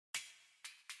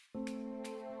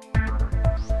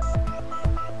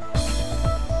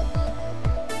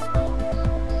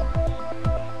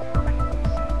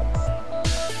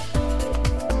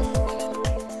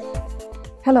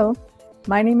Hello,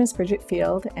 my name is Bridget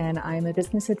Field and I'm a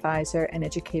business advisor and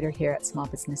educator here at Small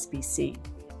Business BC.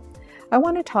 I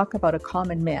want to talk about a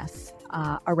common myth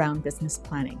around business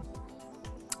planning.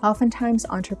 Oftentimes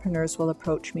entrepreneurs will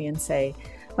approach me and say,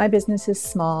 my business is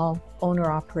small,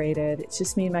 owner-operated, it's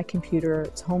just me and my computer,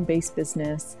 it's a home-based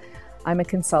business, I'm a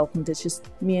consultant, it's just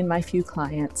me and my few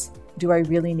clients. Do I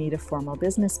really need a formal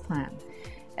business plan?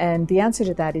 And the answer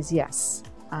to that is yes,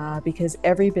 because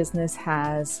every business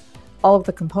has all of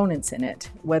the components in it,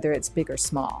 whether it's big or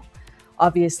small.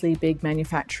 Obviously, big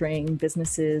manufacturing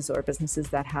businesses or businesses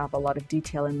that have a lot of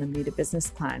detail in them need a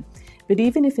business plan. But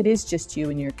even if it is just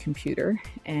you and your computer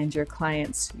and your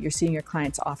clients, you're seeing your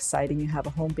clients off-site and you have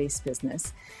a home-based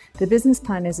business, the business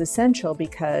plan is essential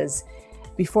because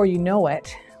before you know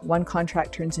it, one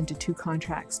contract turns into 2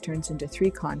 contracts, turns into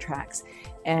 3 contracts,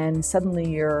 and suddenly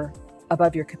you're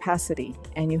above your capacity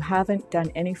and you haven't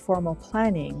done any formal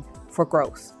planning for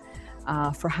growth,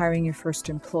 for hiring your first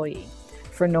employee,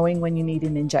 for knowing when you need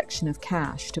an injection of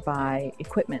cash to buy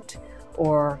equipment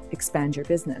or expand your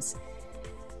business.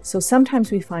 So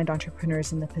sometimes we find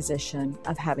entrepreneurs in the position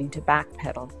of having to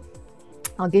backpedal.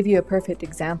 I'll give you a perfect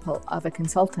example of a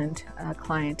consultant, a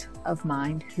client of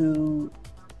mine who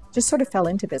just sort of fell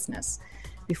into business.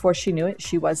 Before she knew it,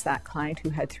 she was that client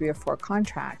who had 3 or 4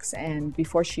 contracts, and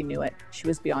before she knew it, she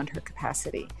was beyond her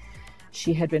capacity.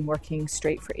 She had been working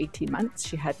straight for 18 months.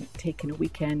 She hadn't taken a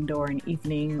weekend or an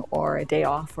evening or a day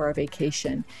off or a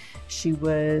vacation. She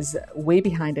was way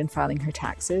behind in filing her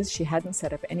taxes. She hadn't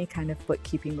set up any kind of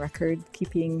bookkeeping, record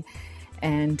keeping,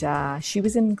 and she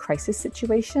was in a crisis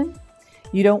situation.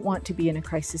 You don't want to be in a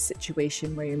crisis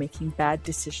situation where you're making bad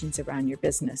decisions around your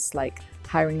business, like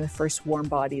hiring the first warm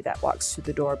body that walks through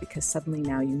the door because suddenly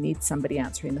now you need somebody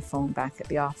answering the phone back at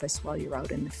the office while you're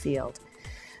out in the field.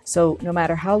 So no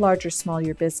matter how large or small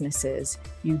your business is,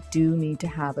 you do need to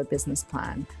have a business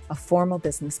plan, a formal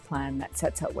business plan that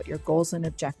sets out what your goals and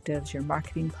objectives, your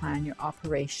marketing plan, your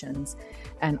operations,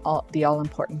 and the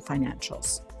all-important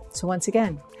financials. So once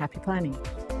again, happy planning.